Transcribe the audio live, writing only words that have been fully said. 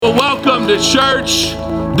to church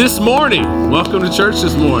this morning. Welcome to church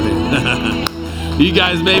this morning. You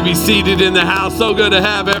guys may be seated in the house. So good to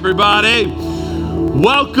have everybody.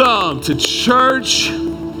 Welcome to church.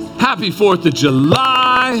 Happy 4th of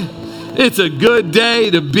July. It's a good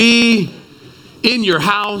day to be in your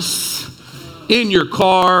house, in your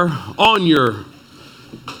car, on your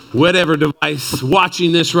whatever device,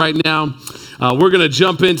 watching this right now. We're going to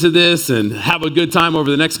jump into this and have a good time over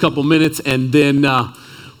the next couple minutes, and then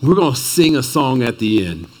we're going to sing a song at the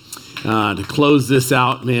end. To close this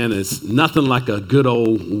out, man, it's nothing like a good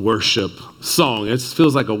old worship song. It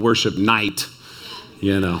feels like a worship night,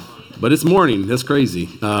 you know. But it's morning. That's crazy.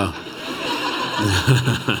 That's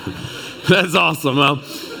awesome.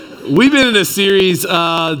 We've been in a series,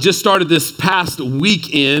 just started this past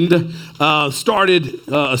weekend, started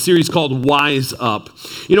a series called Wise Up.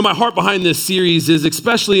 You know, my heart behind this series is,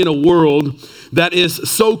 especially in a world that is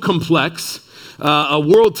so complex, a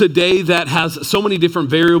world today that has so many different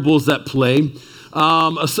variables that play,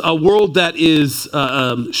 a world that is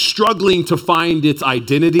struggling to find its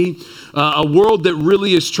identity, a world that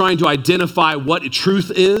really is trying to identify what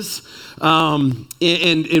truth is,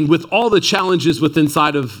 and with all the challenges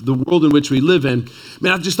inside of the world in which we live in,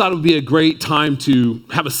 man, I just thought it would be a great time to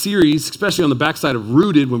have a series, especially on the backside of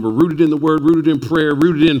Rooted, when we're rooted in the Word, rooted in prayer,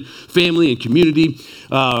 rooted in family and community,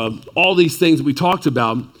 all these things that we talked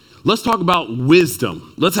about. Let's talk about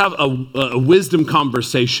wisdom. Let's have a wisdom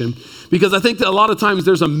conversation, because I think that a lot of times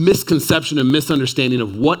there's a misconception and misunderstanding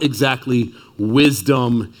of what exactly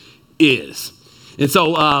wisdom is. And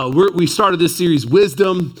so we started this series,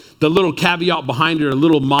 Wisdom. The little caveat behind it, or a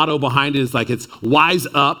little motto behind it, is like it's wise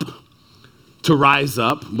up to rise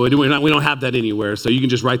up. But we don't have that anywhere, so you can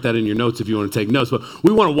just write that in your notes if you want to take notes. But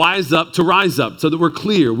we want to wise up to rise up so that we're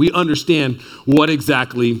clear. We understand what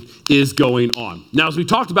exactly is going on. Now, as we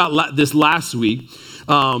talked about this last week,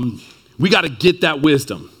 we got to get that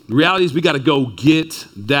wisdom. The reality is we got to go get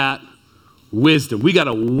that wisdom. We got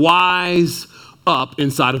to wise up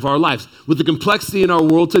inside of our lives. With the complexity in our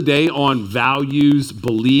world today on values,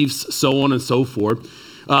 beliefs, so on and so forth,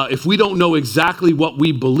 if we don't know exactly what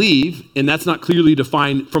we believe, and that's not clearly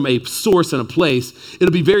defined from a source and a place,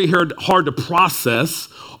 it'll be very hard to process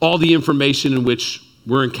all the information in which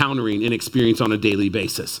we're encountering and experience on a daily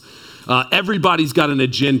basis. Everybody's got an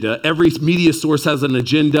agenda. Every media source has an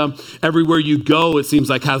agenda. Everywhere you go, it seems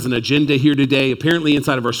like has an agenda here today. Apparently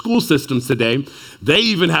inside of our school systems today, they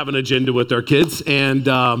even have an agenda with their kids, and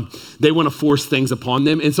they want to force things upon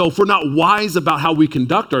them. And so if we're not wise about how we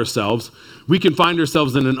conduct ourselves, we can find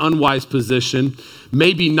ourselves in an unwise position,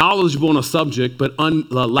 maybe knowledgeable on a subject, but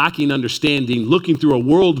lacking understanding, looking through a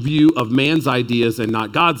worldview of man's ideas and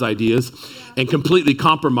not God's ideas, and completely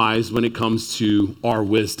compromised when it comes to our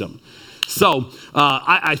wisdom. So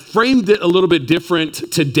I framed it a little bit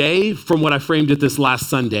different today from what I framed it this last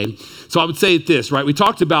Sunday. So I would say it this, right? We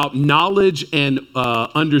talked about knowledge and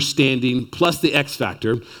understanding plus the X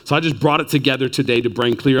factor. So I just brought it together today to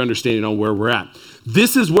bring clear understanding on where we're at.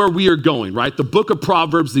 This is where we are going, right? The book of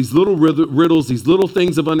Proverbs, these little riddles, these little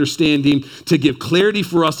things of understanding to give clarity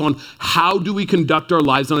for us on how do we conduct our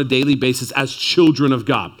lives on a daily basis as children of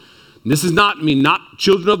God. And this is not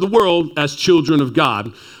children of the world, as children of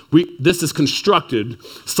God. This is constructed,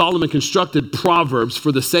 Solomon constructed Proverbs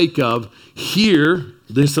for the sake of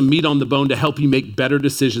there's some meat on the bone to help you make better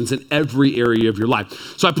decisions in every area of your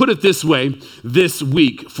life. So I put it this way this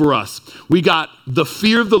week for us. We got the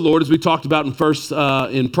fear of the Lord, as we talked about in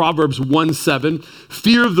Proverbs 1:7.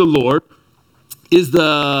 Fear of the Lord is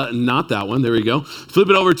not that one, there we go. Flip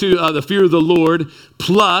it over to the fear of the Lord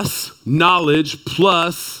plus knowledge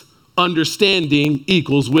plus understanding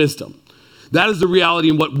equals wisdom. That is the reality,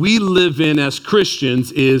 and what we live in as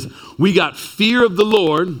Christians is we got fear of the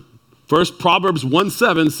Lord. First, Proverbs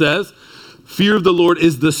 1:7 says, fear of the Lord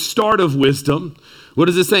is the start of wisdom. What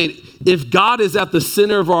is it saying? If God is at the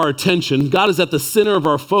center of our attention, God is at the center of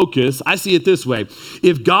our focus, I see it this way.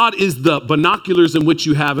 If God is the binoculars in which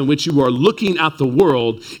you have, in which you are looking at the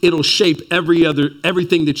world, it'll shape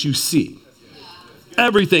everything that you see.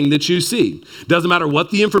 Everything that you see. Doesn't matter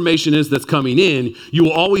what the information is that's coming in, you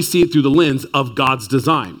will always see it through the lens of God's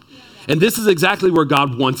design. And this is exactly where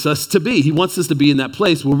God wants us to be. He wants us to be in that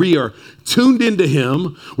place where we are tuned into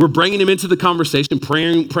Him. We're bringing Him into the conversation,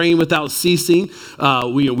 praying without ceasing.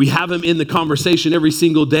 We have Him in the conversation every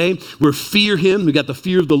single day. We fear Him. We got the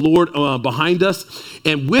fear of the Lord behind us.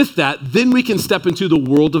 And with that, then we can step into the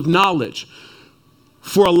world of knowledge.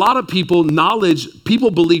 For a lot of people, people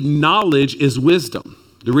believe knowledge is wisdom.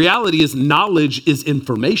 The reality is knowledge is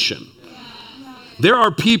information. There are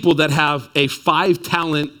people that have a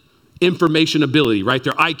 5-talent information ability, right?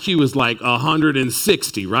 Their IQ is like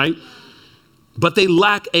 160, right? but they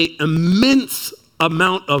lack an immense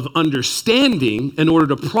amount of understanding in order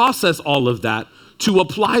to process all of that, to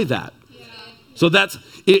apply that. So that's,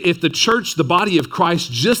 if the church, the body of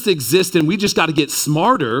Christ just exists and we just got to get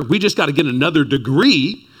smarter, we just got to get another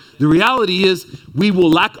degree, the reality is we will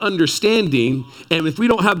lack understanding. And if we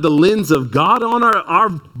don't have the lens of God on our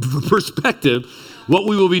perspective, what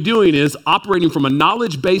we will be doing is operating from a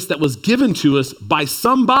knowledge base that was given to us by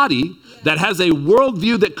somebody that has a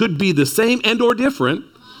worldview that could be the same and or different.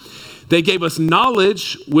 They gave us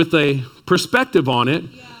knowledge with a perspective on it,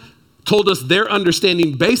 told us their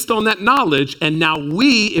understanding based on that knowledge, and now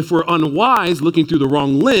we, if we're unwise, looking through the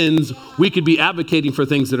wrong lens, we could be advocating for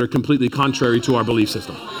things that are completely contrary to our belief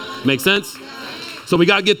system. Make sense? So we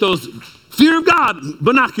got to get those fear of God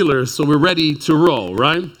binoculars so we're ready to roll,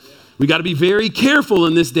 right? We got to be very careful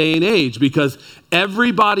in this day and age because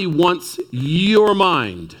everybody wants your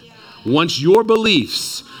mind, wants your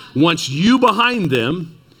beliefs, wants you behind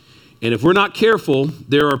them. And if we're not careful,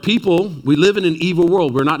 there are people, we live in an evil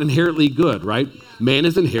world. We're not inherently good, right? Man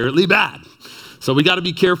is inherently bad. So we got to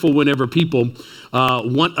be careful whenever people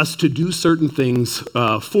want us to do certain things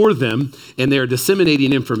for them and they're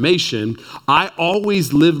disseminating information. I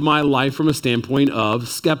always live my life from a standpoint of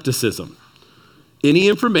skepticism. Any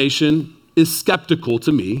information is skeptical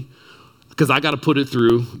to me because I got to put it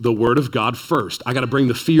through the word of God first. I got to bring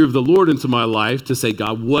the fear of the Lord into my life to say,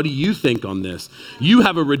 God, what do you think on this? You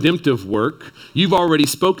have a redemptive work. You've already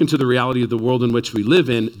spoken to the reality of the world in which we live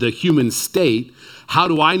in, the human state. How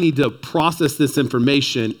do I need to process this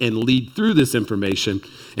information and lead through this information?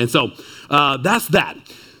 And so that's that.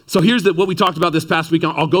 So here's what we talked about this past week.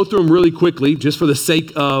 I'll go through them really quickly just for the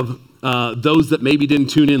sake of those that maybe didn't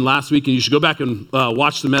tune in last week, and you should go back and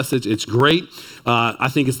watch the message. It's great. I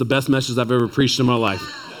think it's the best message I've ever preached in my life.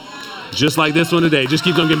 Just like this one today. Just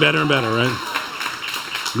keeps on getting better and better,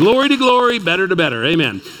 right? Glory to glory, better to better.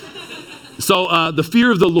 Amen. So the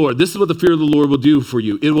fear of the Lord, this is what the fear of the Lord will do for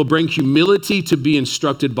you. It will bring humility to be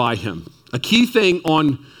instructed by him. A key thing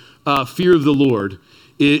on fear of the Lord,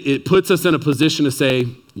 it puts us in a position to say,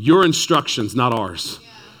 your instructions, not ours.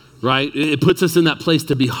 Right? It puts us in that place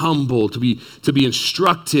to be humble, to be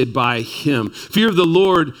instructed by him. Fear of the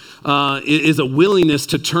Lord is a willingness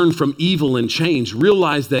to turn from evil and change.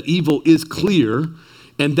 Realize that evil is clear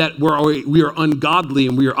and that we are ungodly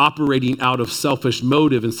and we are operating out of selfish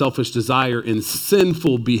motive and selfish desire and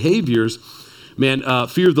sinful behaviors. Man,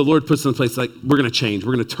 fear of the Lord puts us in a place like we're going to change.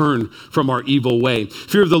 We're going to turn from our evil way.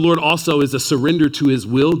 Fear of the Lord also is a surrender to his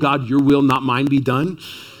will. God, your will, not mine, be done.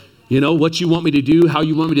 You know, what you want me to do, how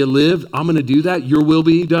you want me to live, I'm going to do that. Your will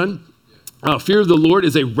be done. Fear of the Lord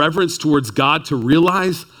is a reverence towards God to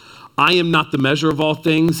realize I am not the measure of all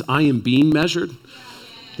things. I am being measured.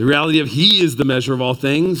 The reality of he is the measure of all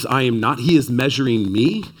things. I am not. He is measuring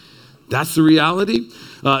me. That's the reality.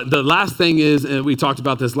 The last thing is, and we talked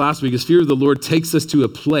about this last week, is fear of the Lord takes us to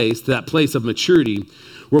that place of maturity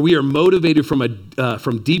where we are motivated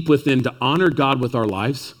from deep within to honor God with our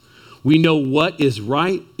lives. We know what is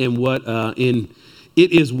right and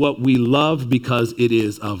it is what we love because it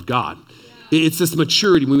is of God. It's this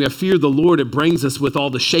maturity. When we have fear of the Lord, it brings us with all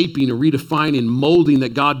the shaping and redefining, molding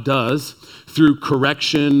that God does through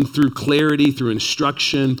correction, through clarity, through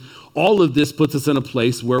instruction. All of this puts us in a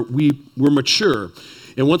place where we're mature.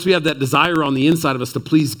 And once we have that desire on the inside of us to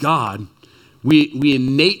please God, we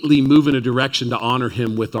innately move in a direction to honor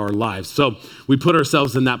him with our lives. So we put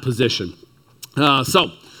ourselves in that position.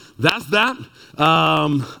 That's that.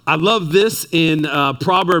 I love this in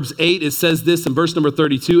Proverbs 8. It says this in verse number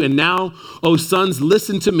 32. And now, O sons,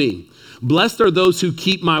 listen to me. Blessed are those who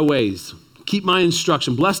keep my ways, keep my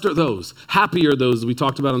instruction. Blessed are those. Happy are those we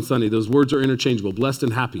talked about on Sunday. Those words are interchangeable. Blessed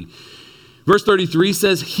and happy. Verse 33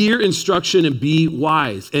 says, hear instruction and be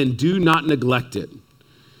wise and do not neglect it.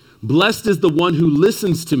 Blessed is the one who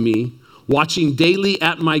listens to me, watching daily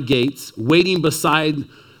at my gates, waiting beside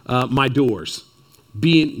my doors.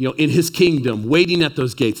 Being, in his kingdom, waiting at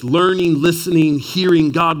those gates, learning, listening,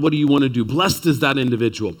 hearing, God, what do you want to do? Blessed is that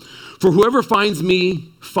individual. For whoever finds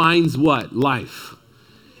me finds what? Life.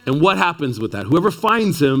 And what happens with that? Whoever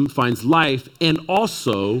finds him finds life and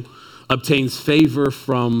also obtains favor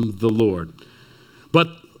from the Lord. But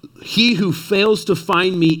he who fails to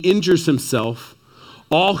find me injures himself.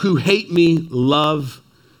 All who hate me love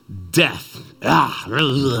death.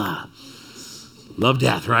 Love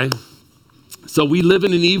death, right? So we live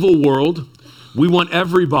in an evil world. We want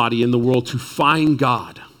everybody in the world to find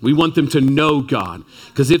God. We want them to know God.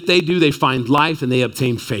 Because if they do, they find life and they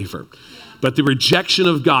obtain favor. But the rejection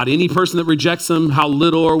of God, any person that rejects him, how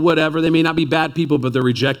little or whatever, they may not be bad people, but they're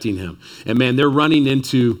rejecting him. And man, they're running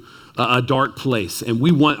into a dark place. And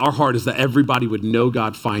our heart is that everybody would know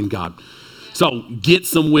God, find God. So get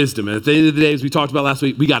some wisdom. And at the end of the day, as we talked about last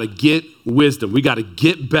week, we got to get wisdom. We got to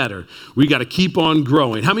get better. We got to keep on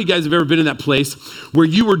growing. How many of you guys have ever been in that place where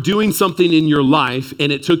you were doing something in your life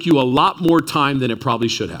and it took you a lot more time than it probably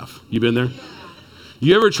should have? You been there?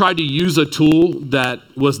 You ever tried to use a tool that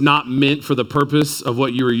was not meant for the purpose of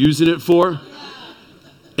what you were using it for?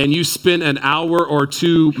 And you spent an hour or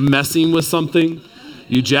two messing with something?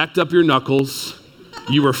 You jacked up your knuckles.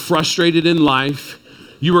 You were frustrated in life.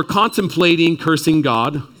 You were contemplating cursing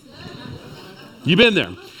God. You've been there.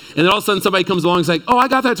 And then all of a sudden somebody comes along and is like, oh, I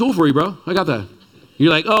got that tool for you, bro. I got that.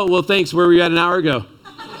 You're like, oh, well, thanks. Where were you at an hour ago?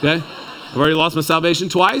 Okay. I've already lost my salvation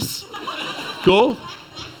twice. Cool.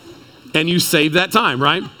 And you saved that time,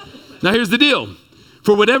 right? Now, here's the deal.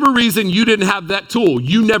 For whatever reason, you didn't have that tool.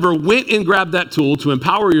 You never went and grabbed that tool to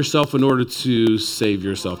empower yourself in order to save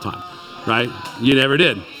yourself time, right? You never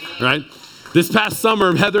did, right? This past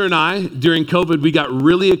summer, Heather and I, during COVID, we got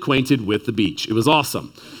really acquainted with the beach. It was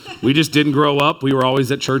awesome. We just didn't grow up. We were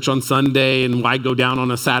always at church on Sunday, and why go down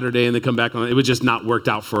on a Saturday and then come back on? It was just not worked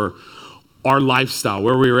out for our lifestyle,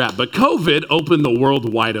 where we were at. But COVID opened the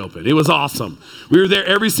world wide open. It was awesome. We were there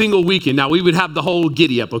every single weekend. Now, we would have the whole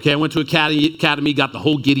giddy up, okay? I went to Academy, got the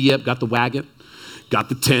whole giddy up, got the wagon. Got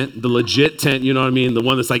the tent, the legit tent, you know what I mean? The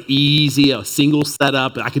one that's like easy, a single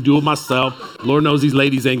setup. I could do it myself. Lord knows these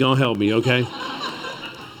ladies ain't gonna help me, okay?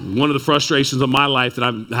 One of the frustrations of my life that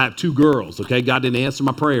I have two girls, okay? God didn't answer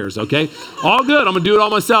my prayers, okay? All good, I'm gonna do it all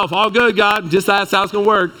myself. All good, God, just that's how it's gonna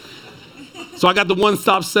work. So I got the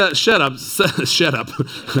one-stop setup.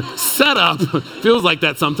 Feels like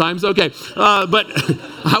that sometimes. Okay, but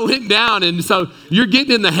I went down, and so you're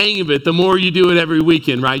getting in the hang of it the more you do it every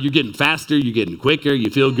weekend, right? You're getting faster, you're getting quicker,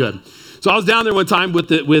 you feel good. So I was down there one time with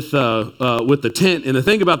the tent, and the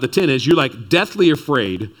thing about the tent is you're like deathly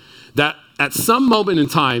afraid that at some moment in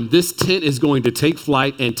time, this tent is going to take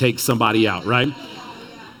flight and take somebody out, right?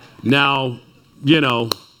 Now, you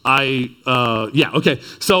know, okay.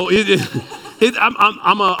 So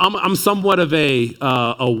I'm somewhat of a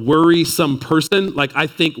worrisome person. Like I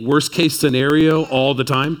think worst case scenario all the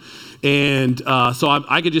time, and so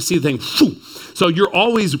I could just see the thing. Phew. So you're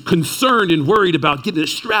always concerned and worried about getting it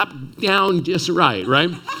strapped down just right?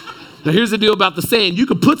 Now here's the deal about the sand. You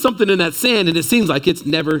could put something in that sand, and it seems like it's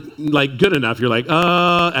never like good enough. You're like,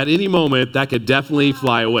 at any moment that could definitely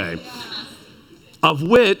fly away. Of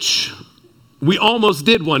which we almost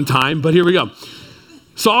did one time, but here we go.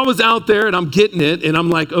 So I was out there and I'm getting it and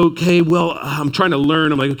I'm like, okay, well, I'm trying to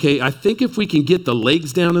learn. I'm like, okay, I think if we can get the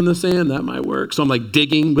legs down in the sand, that might work. So I'm like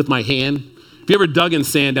digging with my hand. If you ever dug in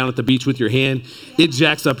sand down at the beach with your hand, it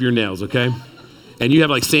jacks up your nails, okay? And you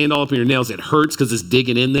have like sand all up in your nails, it hurts because it's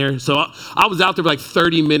digging in there. So I was out there for like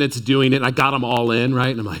 30 minutes doing it and I got them all in,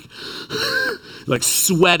 right? And I'm like, like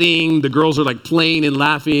sweating. The girls are like playing and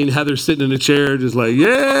laughing. Heather's sitting in a chair just like,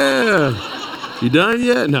 yeah. You done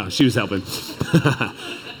yet? No, she was helping.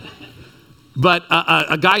 But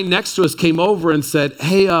a guy next to us came over and said,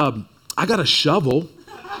 hey, I got a shovel.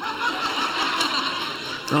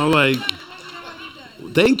 I'm like,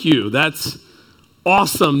 thank you. That's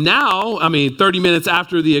awesome. Now, 30 minutes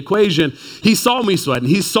after the equation, he saw me sweating.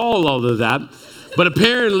 He saw all of that. But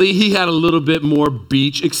apparently he had a little bit more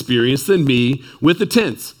beach experience than me with the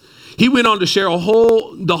tents. He went on to share the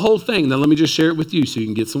whole thing. Now, let me just share it with you so you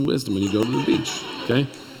can get some wisdom when you go to the beach, okay?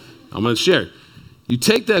 I'm going to share. You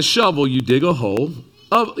take that shovel, you dig a hole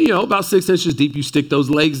of, about 6 inches deep. You stick those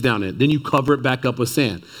legs down it. Then you cover it back up with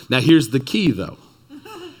sand. Now, here's the key, though.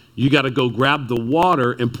 You got to go grab the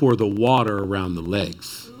water and pour the water around the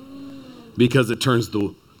legs because it turns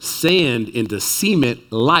the sand into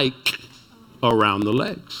cement-like around the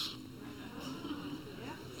legs.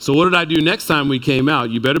 So what did I do next time we came out?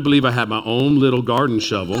 You better believe I had my own little garden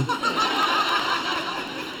shovel.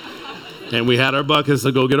 And we had our buckets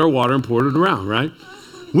to go get our water and pour it around, right?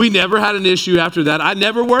 We never had an issue after that. I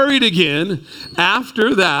never worried again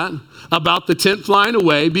after that about the tent flying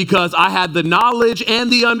away because I had the knowledge and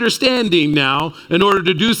the understanding now in order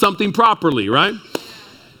to do something properly, right?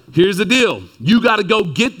 Here's the deal. You got to go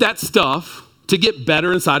get that stuff to get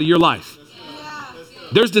better inside of your life.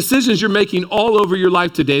 There's decisions you're making all over your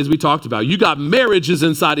life today, as we talked about. You got marriages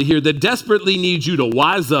inside of here that desperately need you to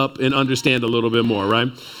wise up and understand a little bit more, right?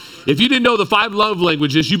 If you didn't know the 5 love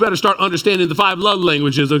languages, you better start understanding the 5 love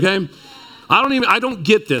languages, okay? I don't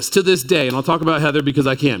get this to this day, and I'll talk about Heather because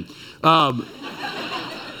I can. Her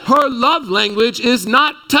love language is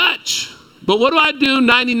not touch. But what do I do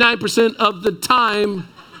 99% of the time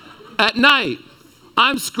at night?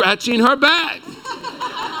 I'm scratching her back.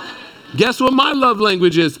 Guess what my love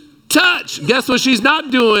language is? touch. Guess what she's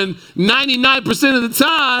not doing 99% of the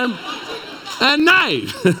time at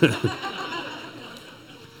night?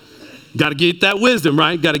 Got to get that wisdom,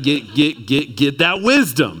 right? Got to get that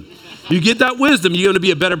wisdom. You get that wisdom, you're going to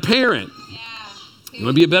be a better parent. You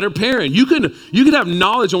want to be a better parent. You can have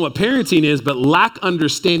knowledge on what parenting is, but lack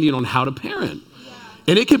understanding on how to parent.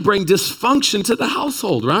 And it can bring dysfunction to the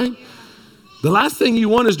household, right? The last thing you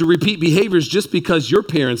want is to repeat behaviors just because your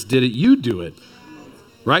parents did it, you do it.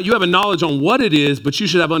 Right? You have a knowledge on what it is, but you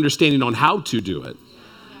should have understanding on how to do it.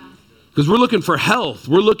 Because we're looking for health.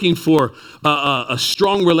 We're looking for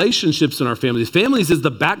strong relationships in our families. Families is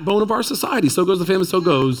the backbone of our society. So goes the family, so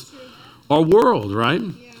goes our world, right?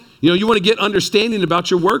 You know, you want to get understanding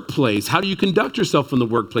about your workplace. How do you conduct yourself in the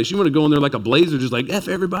workplace? You want to go in there like a blazer, just like F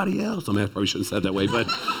everybody else. I mean, I probably shouldn't have said that way, but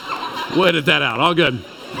we'll edit that out. All good.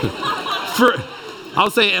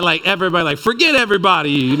 I'll say like everybody, like forget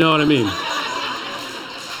everybody, you know what I mean?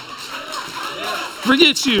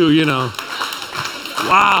 Forget you, you know.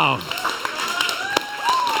 Wow.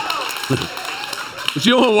 But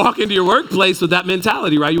you don't want to walk into your workplace with that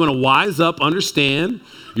mentality, right? You want to wise up, understand.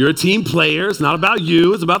 You're a team player. It's not about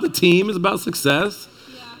you. It's about the team. It's about success.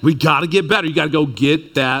 Yeah. We got to get better. You got to go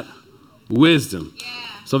get that wisdom. Yeah.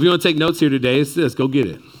 So if you want to take notes here today, it's this. Go get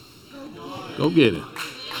it. Go get it.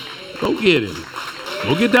 Go get it.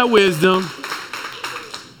 Go get that wisdom.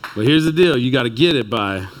 But here's the deal. You got to get it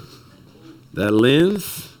by that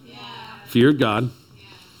lens, fear of God,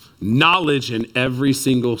 knowledge in every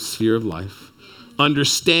single sphere of life,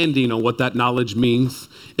 understanding on what that knowledge means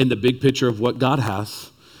in the big picture of what God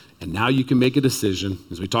has. And now you can make a decision,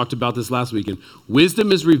 as we talked about this last weekend.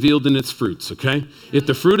 Wisdom is revealed in its fruits, okay? If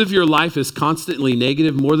the fruit of your life is constantly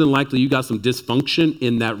negative, more than likely you got some dysfunction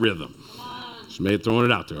in that rhythm. Just may have thrown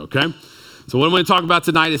it out there, okay? So what I'm going to talk about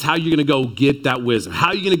tonight is how you're going to go get that wisdom. How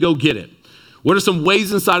are you going to go get it? What are some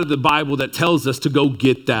ways inside of the Bible that tells us to go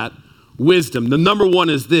get that wisdom? The number one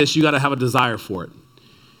is this: you got to have a desire for it.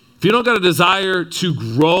 If you don't got a desire to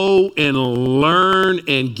grow and learn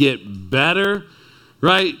and get better,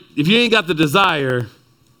 right? If you ain't got the desire,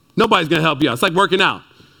 nobody's going to help you out. It's like working out.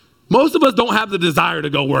 Most of us don't have the desire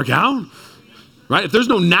to go work out, right? If there's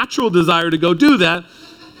no natural desire to go do that,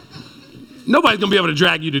 nobody's going to be able to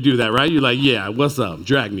drag you to do that, right? You're like, yeah, what's up?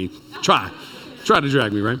 Drag me. Try to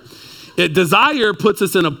drag me, right? Desire puts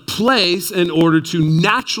us in a place in order to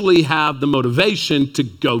naturally have the motivation to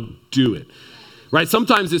go do it, right?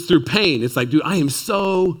 Sometimes it's through pain. It's like, dude, I am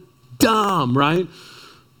so dumb, right?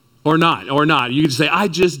 Or not. You can just say, I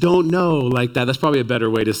just don't know, like that. That's probably a better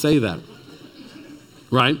way to say that,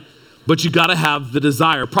 right? But you got to have the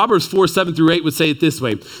desire. Proverbs 4:7-8 would say it this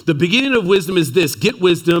way: the beginning of wisdom is this: get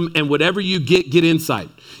wisdom, and whatever you get insight.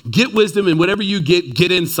 Get wisdom, and whatever you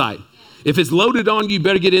get insight. If it's loaded on you, you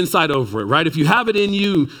better get insight over it, right? If you have it in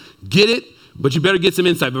you, get it, but you better get some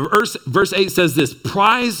insight. But verse 8 says this: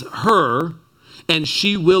 prize her, and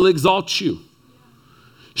she will exalt you.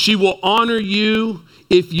 She will honor you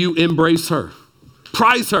if you embrace her.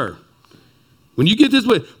 Prize her. When you get this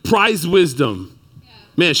with prize wisdom,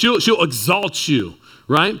 man, she'll exalt you,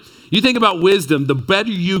 right? You think about wisdom, the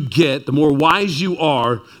better you get, the more wise you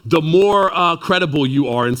are, the more credible you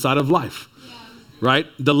are inside of life. Right?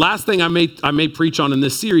 The last thing I may preach on in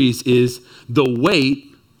this series is the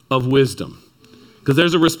weight of wisdom. Because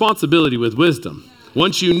there's a responsibility with wisdom.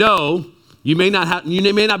 Once you know, you may not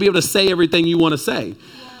be able to say everything you want to say.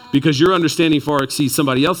 Because your understanding far exceeds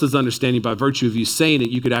somebody else's understanding. By virtue of you saying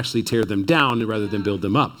it, you could actually tear them down rather than build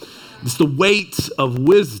them up. It's the weight of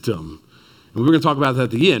wisdom. And we're going to talk about that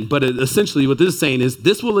at the end. But essentially what this is saying is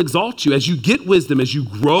this will exalt you. As you get wisdom, as you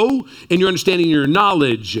grow in your understanding and your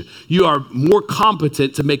knowledge, you are more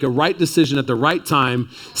competent to make a right decision at the right time,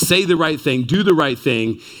 say the right thing, do the right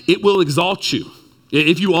thing. It will exalt you.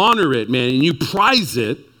 If you honor it, man, and you prize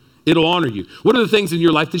it, it'll honor you. What are the things in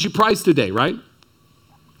your life that you prize today, right?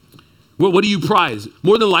 What do you prize?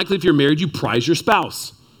 More than likely, if you're married, you prize your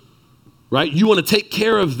spouse. Right? You want to take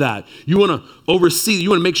care of that. You want to oversee.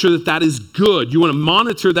 You want to make sure that that is good. You want to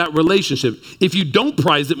monitor that relationship. If you don't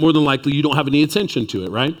prize it, more than likely you don't have any attention to it,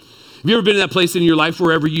 right? Have you ever been in that place in your life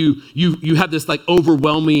wherever you have this like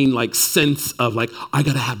overwhelming like sense of like, I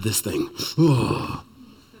got to have this thing. Ugh.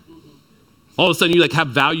 All of a sudden you like have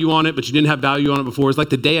value on it, but you didn't have value on it before. It's like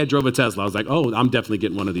the day I drove a Tesla. I was like, oh, I'm definitely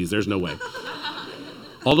getting one of these. There's no way.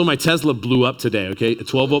 Although my Tesla blew up today, okay? A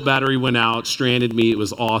 12-volt battery went out, stranded me. It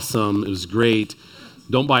was awesome. It was great.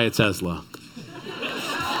 Don't buy a Tesla.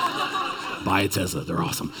 Buy a Tesla. They're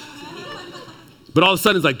awesome. But all of a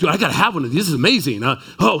sudden, it's like, dude, I got to have one of these. This is amazing. I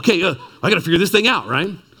got to figure this thing out,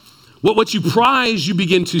 right? What you prize, you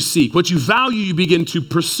begin to seek. What you value, you begin to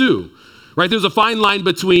pursue, right? There's a fine line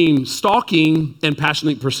between stalking and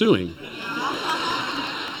passionately pursuing.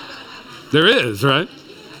 There is, right?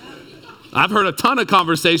 I've heard a ton of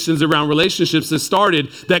conversations around relationships that started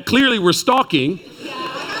that clearly were stalking,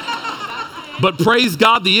 but praise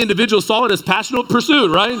God, the individual saw it as passionate pursuit,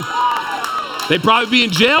 right? They'd probably be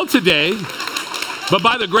in jail today, but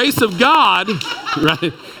by the grace of God,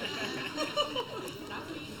 right?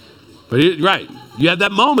 Right. You had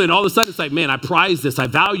that moment, all of a sudden it's like, man, I prize this, I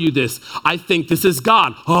value this, I think this is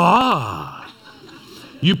God.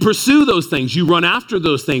 You pursue those things, you run after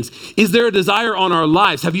those things. Is there a desire on our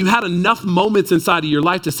lives? Have you had enough moments inside of your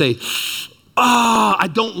life to say, I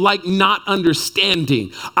don't like not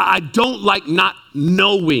understanding. I don't like not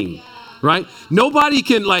knowing, right? Nobody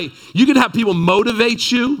can you can have people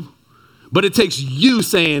motivate you, but it takes you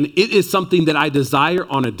saying, it is something that I desire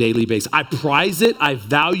on a daily basis. I prize it. I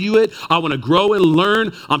value it. I want to grow and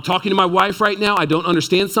learn. I'm talking to my wife right now. I don't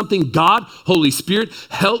understand something. God, Holy Spirit,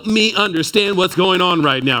 help me understand what's going on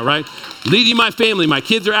right now, right? Leading my family. My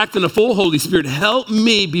kids are acting a fool. Holy Spirit, help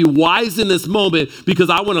me be wise in this moment because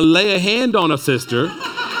I want to lay a hand on a sister.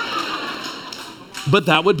 But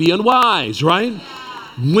that would be unwise, right?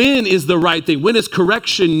 When is the right thing? When is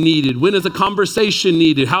correction needed? When is a conversation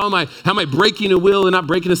needed? How am I breaking a will and not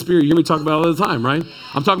breaking a spirit? You hear me talk about it all the time, right?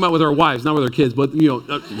 I'm talking about with our wives, not with our kids, but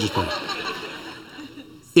just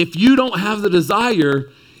if you don't have the desire,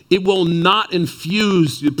 it will not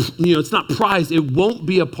infuse, it's not prized. It won't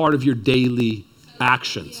be a part of your daily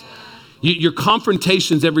actions. Your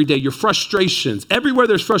confrontations every day, your frustrations, everywhere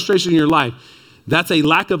there's frustration in your life, that's a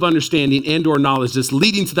lack of understanding and or knowledge that's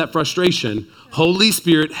leading to that frustration. Holy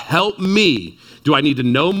Spirit, help me. Do I need to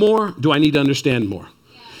know more? Do I need to understand more?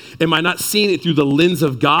 Am I not seeing it through the lens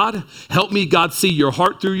of God? Help me, God, see your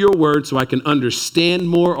heart through your word so I can understand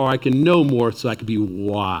more or I can know more so I can be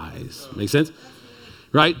wise. Make sense?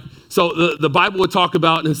 Right? So the Bible would talk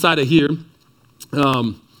about inside of here,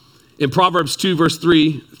 in Proverbs 2, verse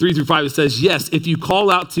 3 through 5, it says, yes, if you call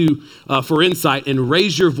out for insight and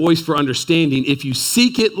raise your voice for understanding, if you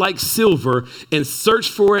seek it like silver and search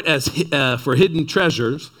for it as for hidden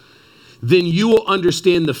treasures, then you will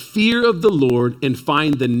understand the fear of the Lord and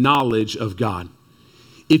find the knowledge of God.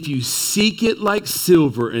 If you seek it like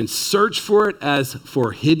silver and search for it as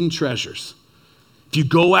for hidden treasures, if you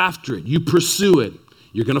go after it, you pursue it,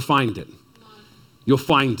 you're going to find it. You'll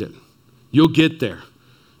find it. You'll get there.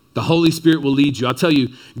 The Holy Spirit will lead you. I'll tell you,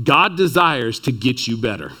 God desires to get you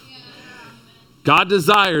better. God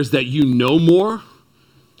desires that you know more,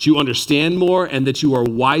 that you understand more, and that you are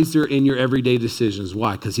wiser in your everyday decisions.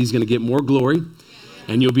 Why? Because he's going to get more glory,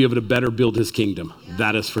 and you'll be able to better build his kingdom.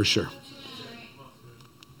 That is for sure.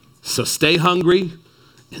 So stay hungry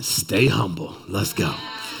and stay humble. Let's go.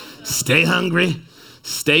 Stay hungry,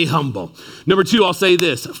 stay humble. Number 2, I'll say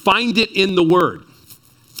this. Find it in the Word.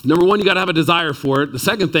 Number 1, you got to have a desire for it. The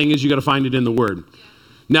second thing is you got to find it in the Word.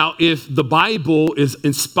 Now, if the Bible is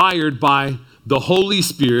inspired by the Holy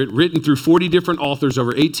Spirit, written through 40 different authors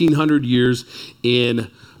over 1,800 years in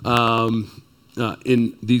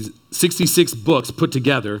these 66 books put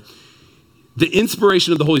together, the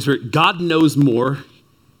inspiration of the Holy Spirit, God knows more.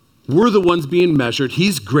 We're the ones being measured.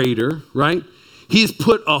 He's greater, right? He's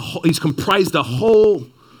comprised a whole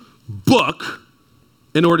book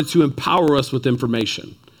in order to empower us with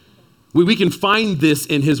information. We can find this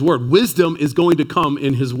in his word. Wisdom is going to come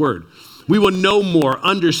in his word. We will know more,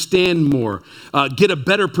 understand more, get a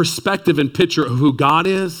better perspective and picture of who God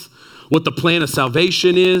is, what the plan of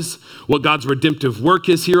salvation is, what God's redemptive work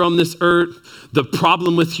is here on this earth, the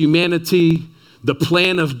problem with humanity, the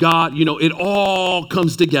plan of God. It all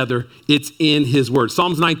comes together. It's in his word.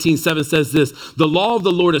 Psalms 19:7 says this, the law of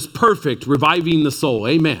the Lord is perfect, reviving the soul.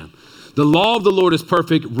 Amen. The law of the Lord is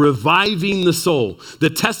perfect, reviving the soul. The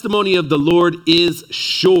testimony of the Lord is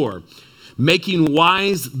sure, making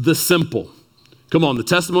wise the simple. Come on, the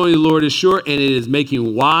testimony of the Lord is sure, and it is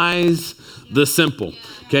making wise the simple.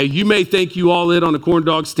 Okay, you may think you all in on a corn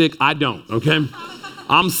dog stick. I don't, okay?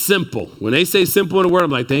 I'm simple. When they say simple in a word,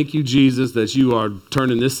 I'm like, thank you, Jesus, that you are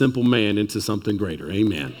turning this simple man into something greater.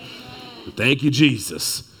 Amen. Thank you,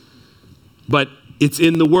 Jesus. But it's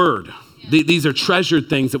in the word. These are treasured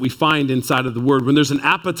things that we find inside of the word. When there's an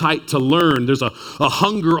appetite to learn, there's a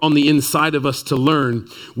hunger on the inside of us to learn,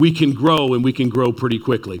 we can grow, and we can grow pretty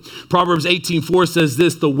quickly. Proverbs 18:4 says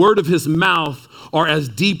this, the word of his mouth are as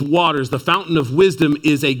deep waters. The fountain of wisdom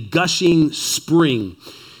is a gushing spring.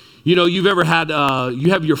 You've ever had,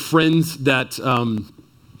 you have your friends that,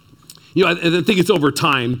 I think it's over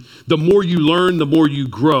time. The more you learn, the more you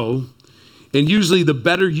grow. And usually the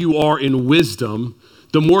better you are in wisdom,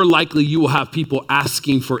 the more likely you will have people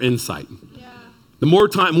asking for insight. Yeah. The more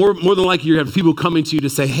time, more than likely you have people coming to you to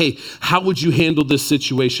say, hey, how would you handle this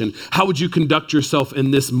situation? How would you conduct yourself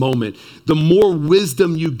in this moment? The more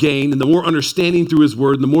wisdom you gain and the more understanding through his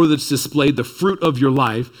word, and the more that's displayed, the fruit of your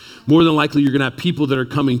life, more than likely you're going to have people that are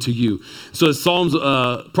coming to you. So as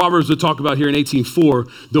Proverbs would talk about here in 18:4,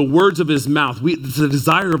 the words of his mouth, it's the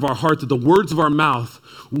desire of our heart that the words of our mouth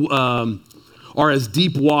are as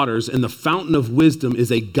deep waters, and the fountain of wisdom is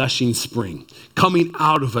a gushing spring coming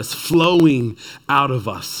out of us, flowing out of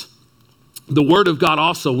us. The word of God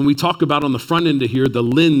also, when we talk about on the front end of here, the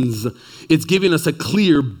lens, it's giving us a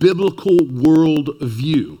clear biblical world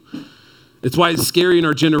view. It's why it's scary in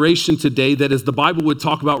our generation today that as the Bible would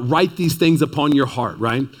talk about, write these things upon your heart,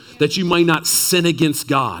 right? That you might not sin against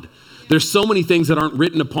God. There's so many things that aren't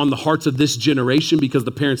written upon the hearts of this generation because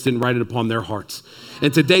the parents didn't write it upon their hearts.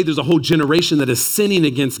 And today there's a whole generation that is sinning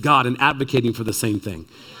against God and advocating for the same thing.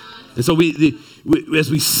 And so as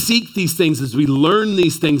we seek these things, as we learn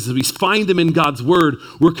these things, as we find them in God's word,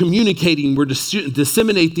 we're communicating, we're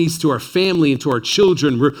disseminate these to our family and to our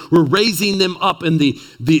children. We're raising them up in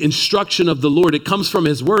the instruction of the Lord. It comes from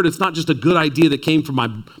his word. It's not just a good idea that came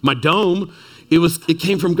from my dome. It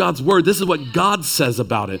came from God's word. This is what God says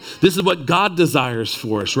about it. This is what God desires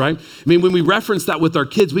for us, right? I mean, when we reference that with our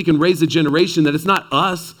kids, we can raise a generation that it's not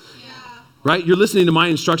us, right? You're listening to my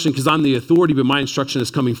instruction because I'm the authority, but my instruction is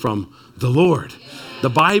coming from the Lord. The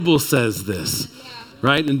Bible says this,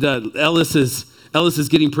 right? And Ellis is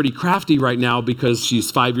getting pretty crafty right now because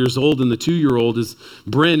she's 5 years old, and the 2-year-old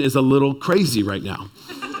Bryn is a little crazy right now.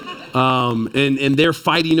 And they're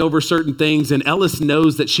fighting over certain things, and Ellis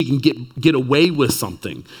knows that she can get away with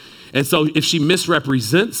something. And so if she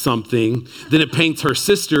misrepresents something, then it paints her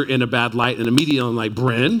sister in a bad light, and immediately I'm like,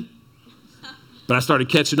 Bryn? But I started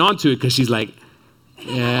catching on to it because she's like,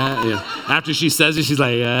 yeah. After she says it, she's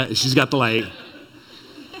like, yeah. She's got the light.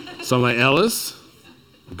 So I'm like, Ellis,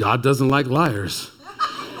 God doesn't like liars.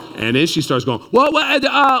 And then she starts going, she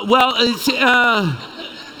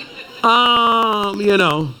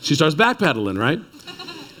starts backpedaling, right?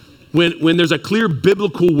 When there's a clear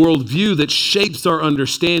biblical worldview that shapes our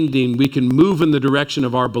understanding, we can move in the direction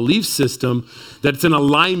of our belief system that's in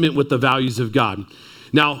alignment with the values of God.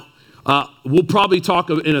 Now, we'll probably talk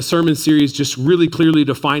in a sermon series just really clearly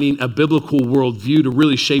defining a biblical worldview to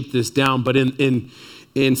really shape this down. But in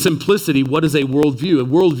simplicity, what is a worldview? A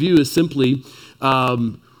worldview is simply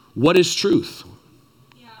what is truth?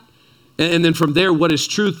 And then from there, what is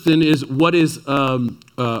truth then is what is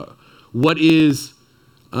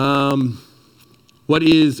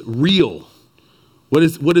real? What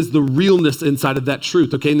is the realness inside of that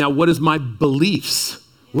truth? Okay, now what is my beliefs?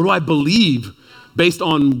 What do I believe based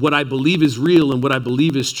on what I believe is real and what I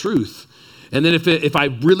believe is truth? And then if I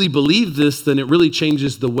really believe this, then it really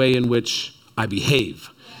changes the way in which I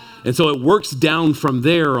behave. And so it works down from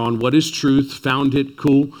there on what is truth, found it,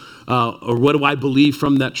 cool, or what do I believe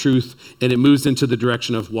from that truth, and it moves into the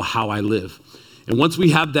direction of, well, how I live. And once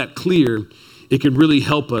we have that clear, it can really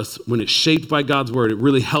help us, when it's shaped by God's word, it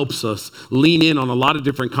really helps us lean in on a lot of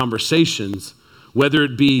different conversations, whether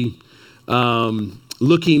it be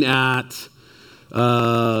looking at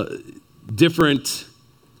different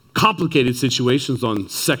complicated situations on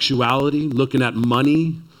sexuality, looking at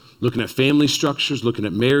money, looking at family structures, looking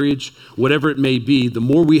at marriage, whatever it may be. The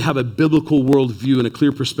more we have a biblical worldview and a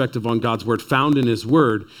clear perspective on God's word found in his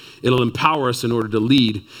word, it'll empower us in order to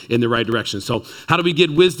lead in the right direction. So how do we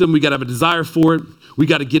get wisdom? We got to have a desire for it. We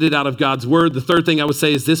got to get it out of God's word. The third thing I would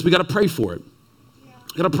say is this: we got to pray for it.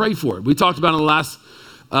 Got to pray for it. We talked about in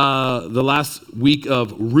the last week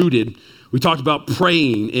of Rooted. We talked about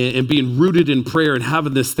praying and being rooted in prayer and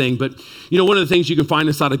having this thing. But, one of the things you can find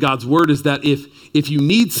inside of God's word is that if you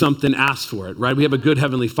need something, ask for it, right? We have a good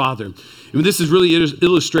heavenly Father. And this is really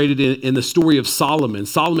illustrated in the story of Solomon.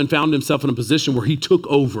 Solomon found himself in a position where he took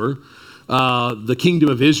over the kingdom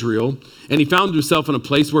of Israel, and he found himself in a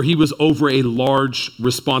place where he was over a large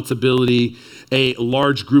responsibility, a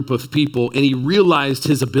large group of people, and he realized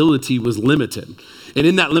his ability was limited. And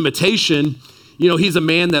in that limitation, he's a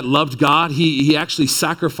man that loved God. He actually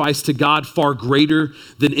sacrificed to God far greater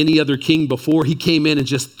than any other king before. He came in and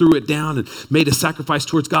just threw it down and made a sacrifice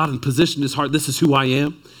towards God and positioned his heart. This is who I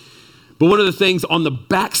am. But one of the things on the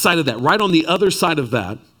back side of that, right on the other side of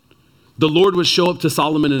that, the Lord would show up to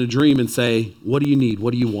Solomon in a dream and say, what do you need?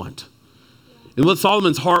 What do you want? And what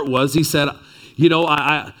Solomon's heart was, he said,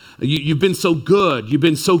 you've been so good. You've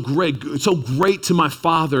been so great to my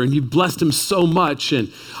father, and you've blessed him so much.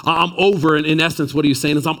 And I'm over, and in essence, what he's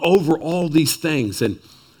saying is, I'm over all these things. And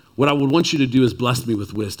what I would want you to do is bless me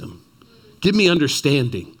with wisdom. Give me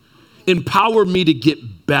understanding. Empower me to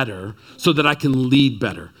get better so that I can lead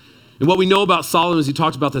better. And what we know about Solomon, as he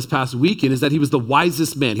talked about this past weekend, is that he was the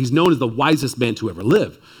wisest man. He's known as the wisest man to ever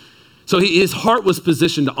live. So his heart was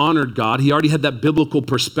positioned to honor God. He already had that biblical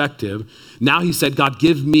perspective. Now he said, God,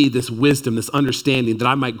 give me this wisdom, this understanding that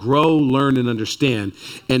I might grow, learn, and understand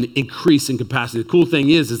and increase in capacity. The cool thing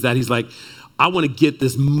is that he's like, I want to get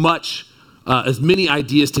as many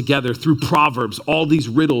ideas together through Proverbs, all these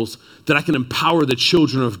riddles, that I can empower the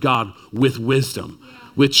children of God with wisdom,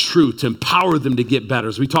 with truth, to empower them to get better.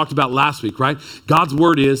 As we talked about last week, right? God's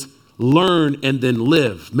word is learn and then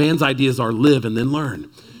live. Man's ideas are live and then learn.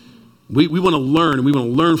 We want to learn, and we want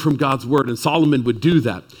to learn from God's word, and Solomon would do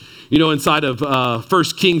that. You know, inside of 1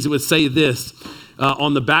 Kings, it would say this.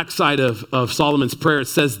 On the backside of Solomon's prayer, it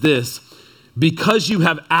says this: because you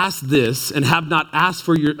have asked this and have not asked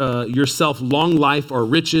for yourself long life or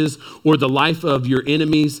riches or the life of your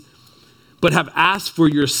enemies, but have asked for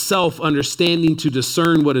yourself understanding to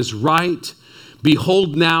discern what is right,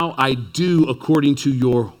 behold, now I do according to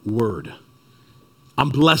your word. I'm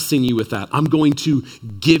blessing you with that. I'm going to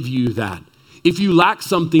give you that. If you lack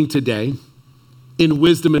something today in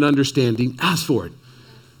wisdom and understanding, ask for it.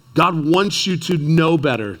 God wants you to know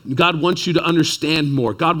better. God wants you to understand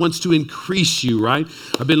more. God wants to increase you, right?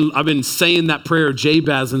 I've been saying that prayer of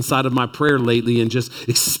Jabez inside of my prayer lately, and just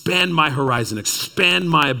expand my horizon, expand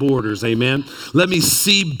my borders, amen? Let me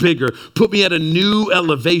see bigger. Put me at a new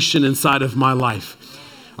elevation inside of my life.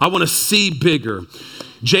 I want to see bigger.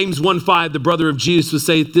 James 1:5, the brother of Jesus, would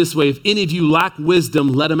say it this way: if any of you lack wisdom,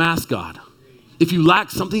 let him ask God. If you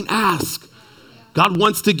lack something, ask. God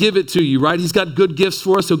wants to give it to you, right? He's got good gifts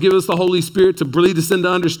for us. He'll give us the Holy Spirit to lead us into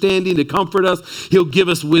understanding, to comfort us. He'll give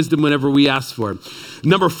us wisdom whenever we ask for it.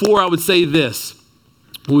 Number 4, I would say this.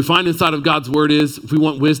 What we find inside of God's word is, if we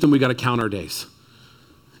want wisdom, we got to count our days.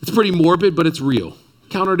 It's pretty morbid, but it's real.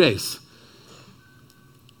 Count our days.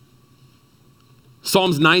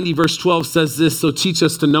 Psalms 90 verse 12 says this: so teach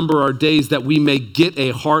us to number our days that we may get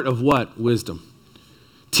a heart of what? Wisdom.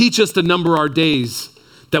 Teach us to number our days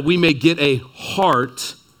that we may get a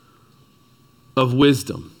heart of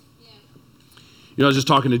wisdom. Yeah. You know, I was just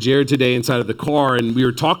talking to Jared today inside of the car, and we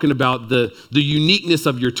were talking about the uniqueness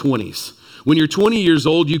of your 20s. When you're 20 years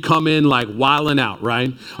old, you come in like wilding out,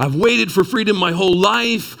 right? I've waited for freedom my whole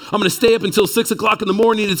life. I'm going to stay up until 6 o'clock in the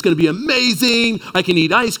morning. It's going to be amazing. I can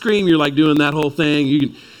eat ice cream. You're like doing that whole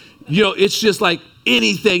thing. It's just like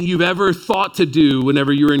anything you've ever thought to do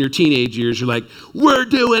whenever you were in your teenage years. You're like, we're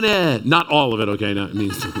doing it. Not all of it, okay? No, it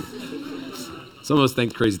means some of us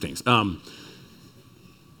think crazy things.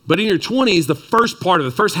 But in your 20s, the first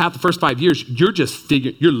half, the first 5 years, you're just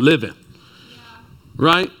figuring, you're living.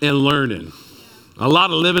 Right? And learning. A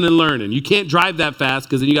lot of living and learning. You can't drive that fast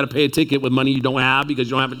because then you got to pay a ticket with money you don't have because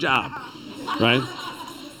you don't have a job. Right?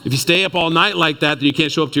 If you stay up all night like that, then you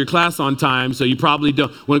can't show up to your class on time, so you probably don't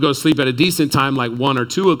want to go to sleep at a decent time like 1 or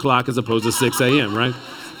 2 o'clock as opposed to 6 a.m., right?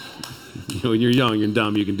 When you're young and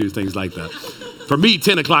dumb, you can do things like that. For me,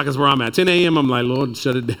 10 o'clock is where I'm at. 10 a.m., I'm like, Lord,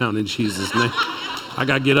 shut it down in Jesus' name. I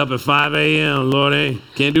got to get up at 5 a.m., Lord,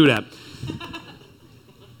 can't do that.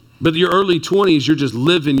 But your early 20s, you're just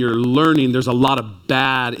living, you're learning. There's a lot of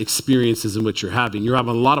bad experiences in which you're having. You're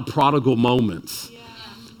having a lot of prodigal moments. Yeah.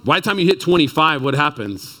 By the time you hit 25, what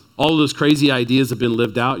happens? All of those crazy ideas have been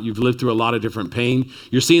lived out. You've lived through a lot of different pain.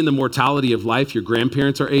 You're seeing the mortality of life. Your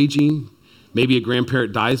grandparents are aging. Maybe a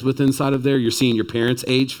grandparent dies with inside of there. You're seeing your parents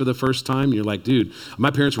age for the first time. You're like, dude,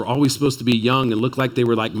 my parents were always supposed to be young and look like they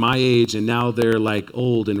were like my age, and now they're like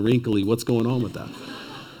old and wrinkly. What's going on with that?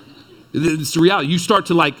 It's the reality. You start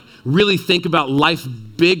to like really think about life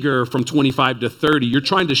bigger from 25 to 30. You're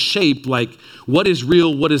trying to shape like what is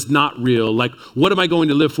real, what is not real. Like what am I going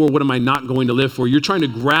to live for? What am I not going to live for? You're trying to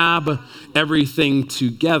grab everything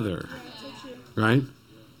together, right?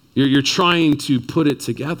 You're trying to put it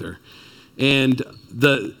together. And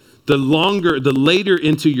the later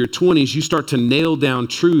into your 20s, you start to nail down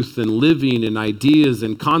truth and living and ideas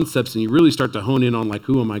and concepts, and you really start to hone in on like,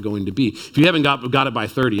 who am I going to be? If you haven't got it by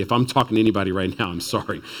 30, if I'm talking to anybody right now, I'm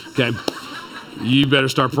sorry, okay? You better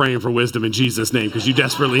start praying for wisdom in Jesus' name because you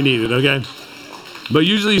desperately need it, okay? But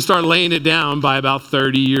usually you start laying it down by about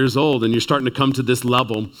 30 years old, and you're starting to come to this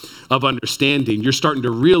level of understanding. You're starting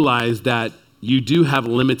to realize that you do have a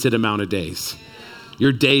limited amount of days.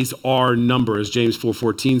 Your days are numbered. As James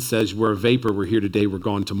 4:14 says, we're a vapor. We're here today. We're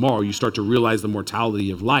gone tomorrow. You start to realize the mortality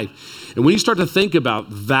of life. And when you start to think about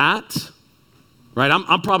that, right,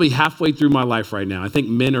 I'm probably halfway through my life right now. I think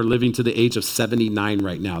men are living to the age of 79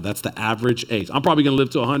 right now. That's the average age. I'm probably going to live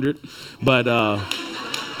to 100, but, all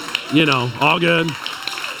good.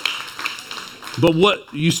 But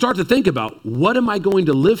what you start to think about, what am I going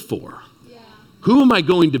to live for? Yeah. Who am I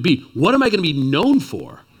going to be? What am I going to be known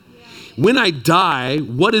for? When I die,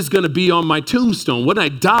 what is going to be on my tombstone? When I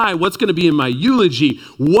die, what's going to be in my eulogy?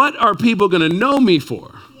 What are people going to know me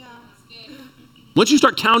for? Once you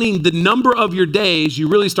start counting the number of your days, you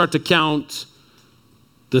really start to count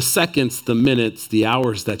the seconds, the minutes, the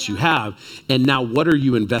hours that you have. And now what are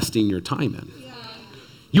you investing your time in?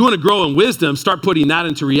 You want to grow in wisdom, start putting that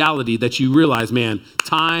into reality that you realize, man,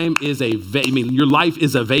 time is your life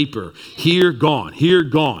is a vapor. Here, gone, here,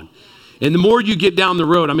 gone. And the more you get down the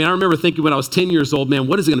road, I remember thinking when I was 10 years old, man,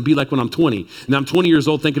 what is it going to be like when I'm 20? And I'm 20 years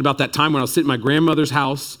old thinking about that time when I was sitting in my grandmother's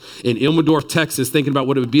house in Ilmendorf, Texas, thinking about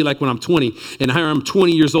what it would be like when I'm 20. And here I'm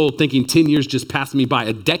 20 years old thinking 10 years just passed me by.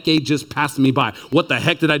 A decade just passed me by. What the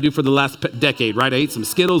heck did I do for the last decade, right? I ate some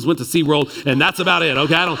Skittles, went to SeaWorld, and that's about it,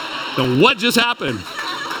 okay? I don't know what just happened,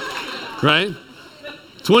 right?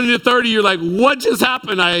 20 to 30, you're like, what just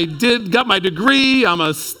happened? Got my degree. I'm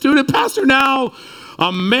a student pastor now.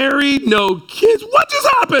 I'm married, no kids. What just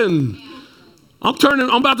happened? I'm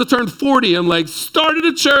about to turn 40. I'm like, started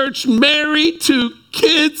a church, married, 2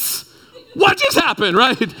 kids. What just happened,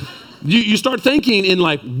 right? You start thinking in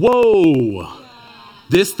like, whoa,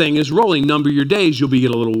 this thing is rolling. Number your days. You'll be a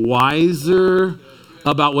little wiser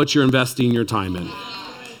about what you're investing your time in,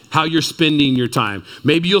 how you're spending your time.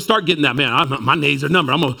 Maybe you'll start getting that, man, my days are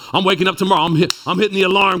numbered. I'm waking up tomorrow. I'm hitting the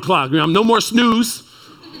alarm clock. I'm no more snooze.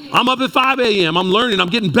 I'm up at 5 a.m. I'm learning. I'm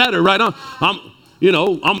getting better, right? I'm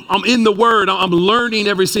in the Word. I'm learning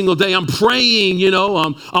every single day. I'm praying,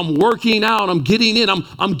 I'm working out. I'm getting in.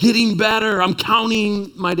 I'm getting better. I'm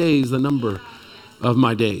counting my days, the number of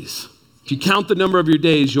my days. If you count the number of your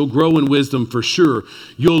days, you'll grow in wisdom for sure.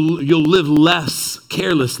 You'll live less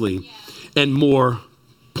carelessly and more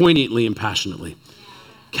poignantly and passionately.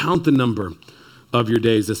 Count the number of your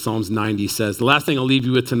days, as Psalms 90 says. The last thing I'll leave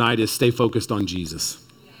you with tonight is stay focused on Jesus.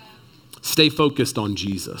 Stay focused on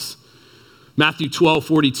Jesus. Matthew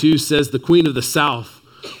 12:42 says, the queen of the south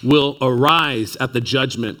will arise at the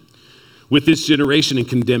judgment with this generation and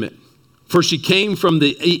condemn it. For she came from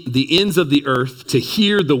the ends of the earth to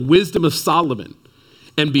hear the wisdom of Solomon.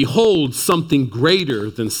 And behold, something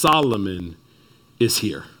greater than Solomon is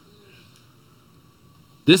here.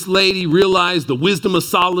 This lady realized the wisdom of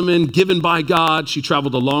Solomon given by God. She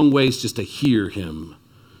traveled a long ways just to hear him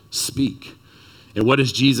speak. And what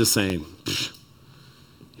is Jesus saying?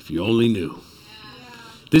 If you only knew.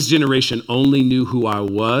 This generation only knew who I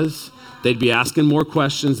was. They'd be asking more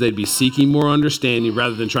questions. They'd be seeking more understanding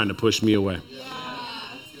rather than trying to push me away.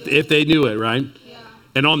 If they knew it, right?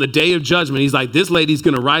 And on the day of judgment, he's like, this lady's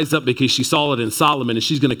going to rise up because she saw it in Solomon, and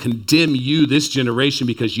she's going to condemn you, this generation,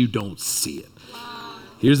 because you don't see it.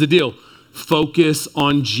 Here's the deal. Focus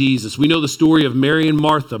on Jesus. We know the story of Mary and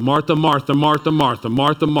Martha. Martha, Martha, Martha, Martha,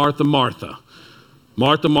 Martha, Martha, Martha.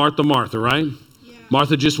 Martha, Martha, Martha, right? Yeah.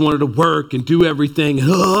 Martha just wanted to work and do everything.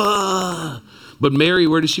 But Mary,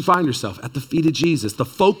 where did she find herself? At the feet of Jesus. The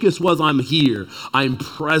focus was, I'm here. I'm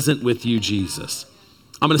present with you, Jesus.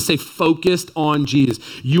 I'm going to stay focused on Jesus.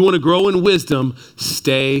 You want to grow in wisdom,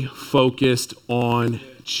 stay focused on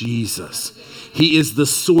Jesus. He is the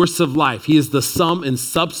source of life. He is the sum and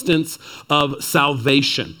substance of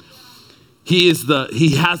salvation. He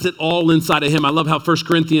has it all inside of him. I love how 1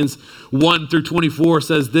 Corinthians 1-24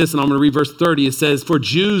 says this, and I'm going to read verse 30. It says, for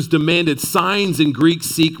Jews demanded signs and Greeks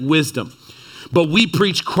seek wisdom. But we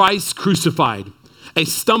preach Christ crucified, a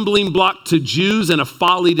stumbling block to Jews and a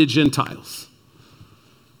folly to Gentiles.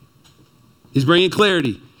 He's bringing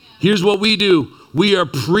clarity. Here's what we do. We are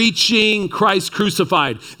preaching Christ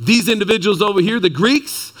crucified. These individuals over here, the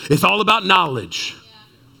Greeks, it's all about knowledge.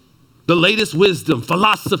 The latest wisdom,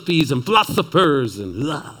 philosophies and philosophers and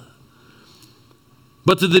blah.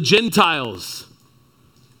 But to the Gentiles,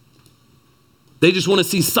 they just want to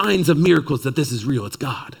see signs of miracles that this is real. It's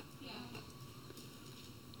God.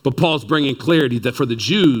 But Paul's bringing clarity that for the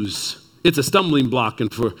Jews, it's a stumbling block.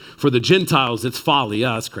 And for the Gentiles, it's folly.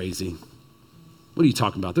 Yeah, that's crazy. What are you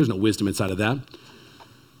talking about? There's no wisdom inside of that.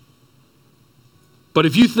 But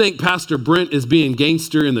if you think Pastor Brent is being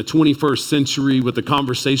gangster in the 21st century with the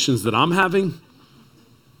conversations that I'm having,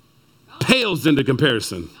 pales into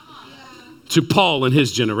comparison to Paul and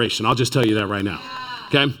his generation. I'll just tell you that right now.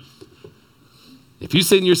 Okay? If you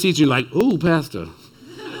sit in your seats and you're like, oh, Pastor,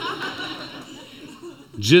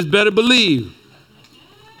 just better believe.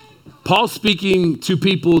 Paul's speaking to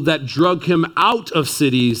people that drug him out of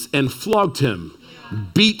cities and flogged him,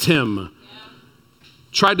 beat him,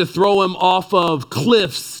 tried to throw him off of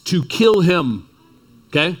cliffs to kill him,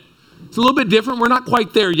 okay? It's a little bit different. We're not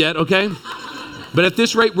quite there yet, okay? But at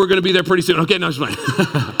this rate, we're going to be there pretty soon. Okay, no, it's fine.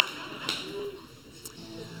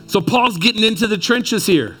 So Paul's getting into the trenches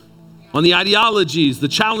here. on the ideologies, the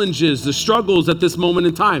challenges, the struggles at this moment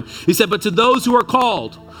in time. He said, but to those who are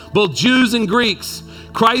called, both Jews and Greeks,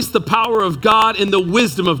 Christ, the power of God and the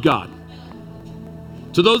wisdom of God.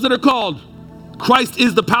 To those that are called, Christ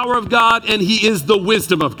is the power of God and he is the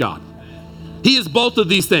wisdom of God. He is both of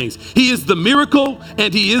these things. He is the miracle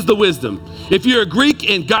and he is the wisdom. If you're a Greek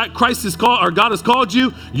and God has called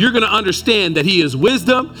you, you're going to understand that he is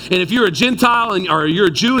wisdom. And if you're a Gentile or you're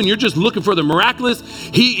a Jew and you're just looking for the miraculous,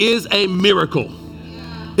 he is a miracle.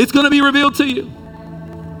 It's going to be revealed to you.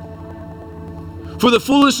 For the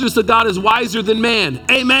foolishness of God is wiser than man.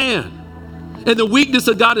 Amen. And the weakness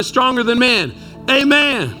of God is stronger than man.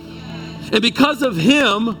 Amen. And because of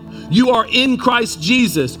him, you are in Christ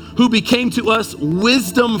Jesus, who became to us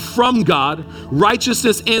wisdom from God,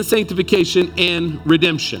 righteousness and sanctification and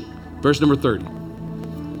redemption. Verse number 30.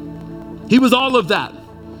 He was all of that.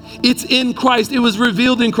 It's in Christ. It was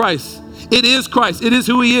revealed in Christ. It is Christ. It is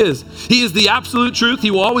who he is. He is the absolute truth.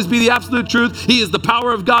 He will always be the absolute truth. He is the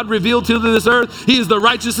power of God revealed to this earth. He is the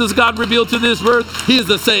righteousness of God revealed to this earth. He is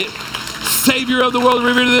the Savior of the world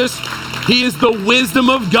revealed to this. He is the wisdom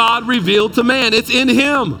of God revealed to man. It's in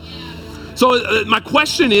him. So my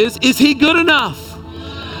question is he good enough?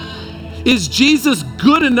 Is Jesus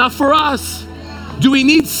good enough for us? Do we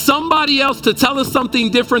need somebody else to tell us something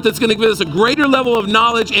different that's going to give us a greater level of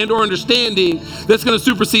knowledge and or understanding that's going to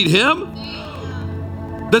supersede him?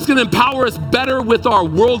 That's going to empower us better with our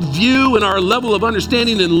worldview and our level of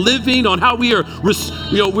understanding and living on how we are,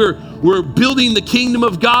 we're building the kingdom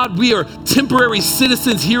of God. We are temporary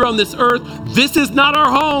citizens here on this earth. This is not our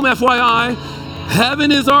home, FYI.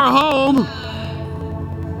 Heaven is our home.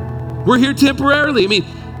 We're here temporarily. I mean,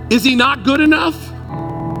 is he not good enough?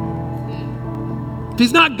 If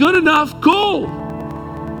he's not good enough, cool.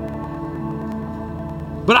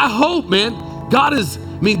 But I hope, man,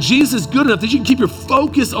 Jesus is good enough that you can keep your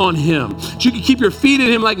focus on him. That you can keep your feet in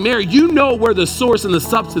him like Mary. You know where the source and the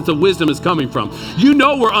substance of wisdom is coming from. You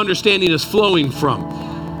know where understanding is flowing from.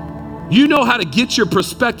 You know how to get your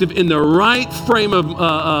perspective in the right frame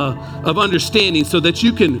of understanding so that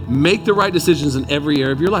you can make the right decisions in every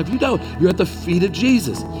area of your life. You know, you're at the feet of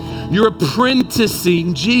Jesus. You're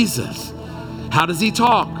apprenticing Jesus. How does he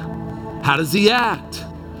talk? How does he act?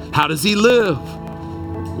 How does he live?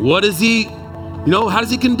 What does he, how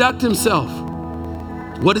does he conduct himself?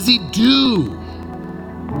 What does he do?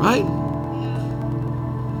 Right?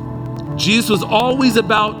 Jesus was always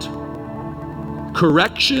about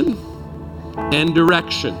correction and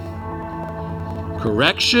direction.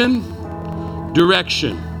 Correction,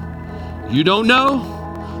 direction. You don't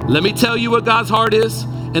know? Let me tell you what God's heart is,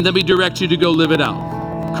 and let me direct you to go live it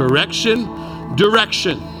out. Correction,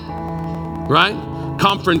 direction. Right?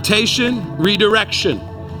 Confrontation, redirection.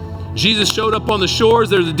 Jesus showed up on the shores.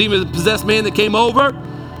 There was a demon-possessed man that came over,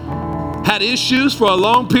 had issues for a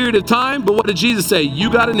long period of time, but what did Jesus say?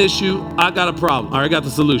 You got an issue, I got a problem, or I got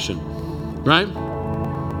the solution. Right?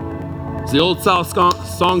 As the old South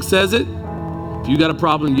song says it, if you got a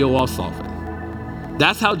problem, yo, I'll solve it.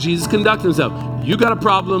 That's how Jesus conducted himself. You got a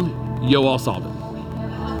problem, yo, I'll solve it.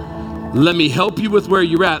 Let me help you with where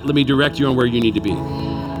you're at. Let me direct you on where you need to be.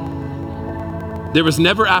 There was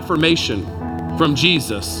never affirmation from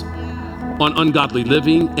Jesus on ungodly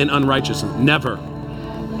living and unrighteousness. Never.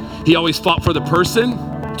 He always fought for the person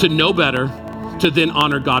to know better, to then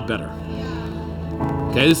honor God better.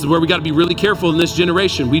 Okay, this is where we got to be really careful in this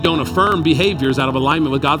generation. We don't affirm behaviors out of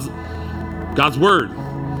alignment with God's word.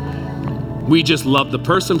 We just love the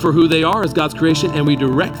person for who they are as God's creation, and we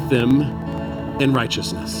direct them in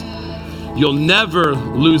righteousness. You'll never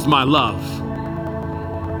lose my love,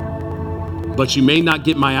 but you may not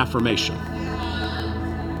get my affirmation.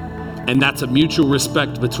 And that's a mutual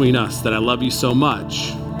respect between us, that I love you so much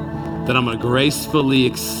that I'm going to gracefully,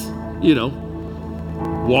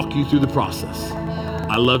 walk you through the process.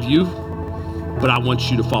 I love you, but I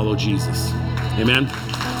want you to follow Jesus. Amen?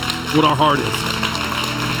 That's what our heart is.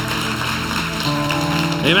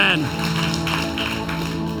 Amen.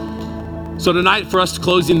 So tonight, for us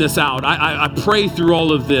closing this out, I pray through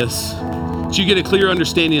all of this that you get a clear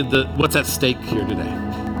understanding of what's at stake here today.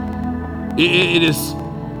 It is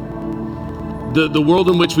the world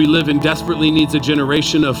in which we live in desperately needs a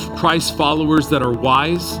generation of Christ followers that are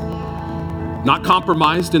wise, not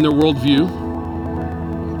compromised in their worldview.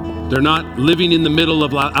 They're not living in the middle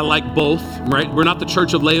of, I like both, right? We're not the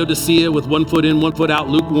church of Laodicea with 1 foot in, 1 foot out,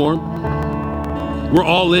 lukewarm. We're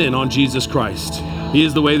all in on Jesus Christ. He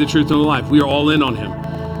is the way, the truth, and the life. We are all in on him.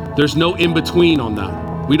 There's no in between on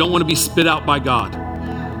that. We don't want to be spit out by God.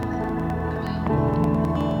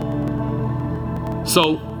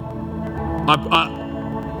 So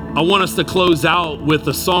I want us to close out with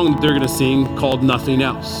a song that they're going to sing called Nothing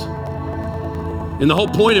Else. And the whole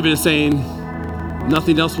point of it is saying,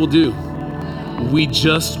 nothing else will do. We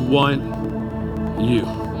just want you.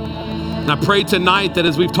 And I pray tonight that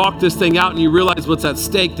as we've talked this thing out and you realize what's at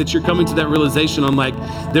stake, that you're coming to that realization on like,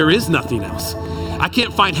 there is nothing else. I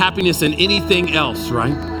can't find happiness in anything else,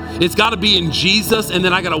 right? It's got to be in Jesus, and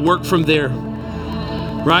then I got to work from there,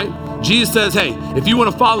 right? Jesus says, hey, if you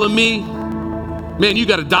want to follow me, man, you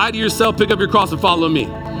got to die to yourself, pick up your cross and follow me,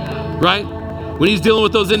 right? When he's dealing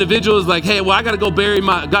with those individuals like, hey, well, I got to go bury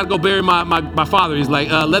my father. He's like,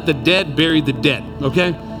 let the dead bury the dead,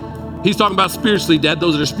 okay? He's talking about spiritually dead.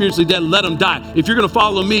 Those that are spiritually dead, let them die. If you're going to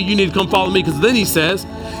follow me, you need to come follow me, because then he says,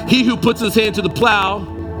 he who puts his hand to the plow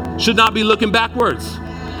should not be looking backwards.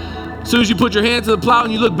 As soon as you put your hand to the plow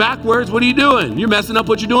and you look backwards, what are you doing? You're messing up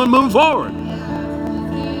what you're doing moving forward.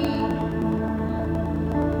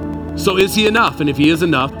 So is he enough? And if he is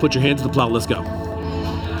enough, put your hand to the plow. Let's go.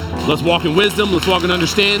 Let's walk in wisdom. Let's walk in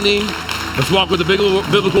understanding. Let's walk with a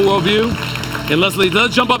biblical worldview. And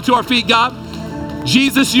let's jump up to our feet, God.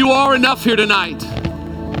 Jesus, you are enough here tonight.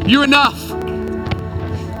 You're enough.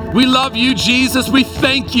 We love you, Jesus. We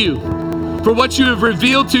thank you for what you have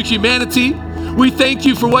revealed to humanity. We thank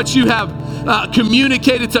you for what you have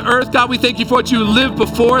communicated to earth, God. We thank you for what you lived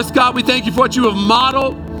before us, God. We thank you for what you have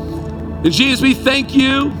modeled. And Jesus, we thank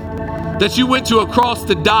you that you went to a cross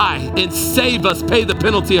to die and save us, pay the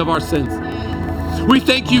penalty of our sins. We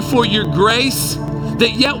thank you for your grace,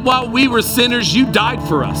 that yet while we were sinners, you died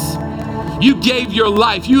for us. You gave your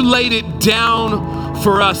life. You laid it down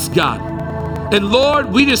for us, God. And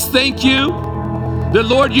Lord, we just thank you that,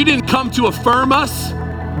 Lord, you didn't come to affirm us.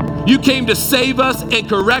 You came to save us and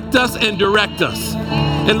correct us and direct us.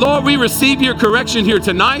 And Lord, we receive your correction here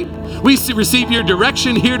tonight. We receive your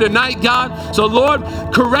direction here tonight, God. So Lord,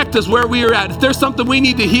 correct us where we are at. If there's something we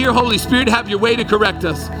need to hear, Holy Spirit, have your way to correct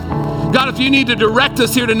us. God, if you need to direct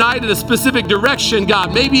us here tonight in a specific direction,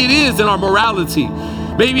 God, maybe it is in our morality.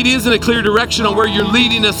 Maybe it is in a clear direction on where you're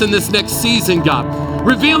leading us in this next season, God.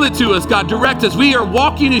 Reveal it to us, God. Direct us. We are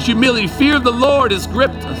walking in humility. Fear of the Lord has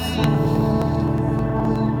gripped us.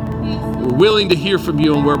 We're willing to hear from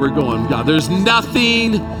you on where we're going, God. There's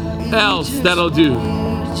nothing else that'll do.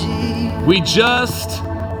 We just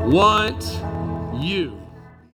want you.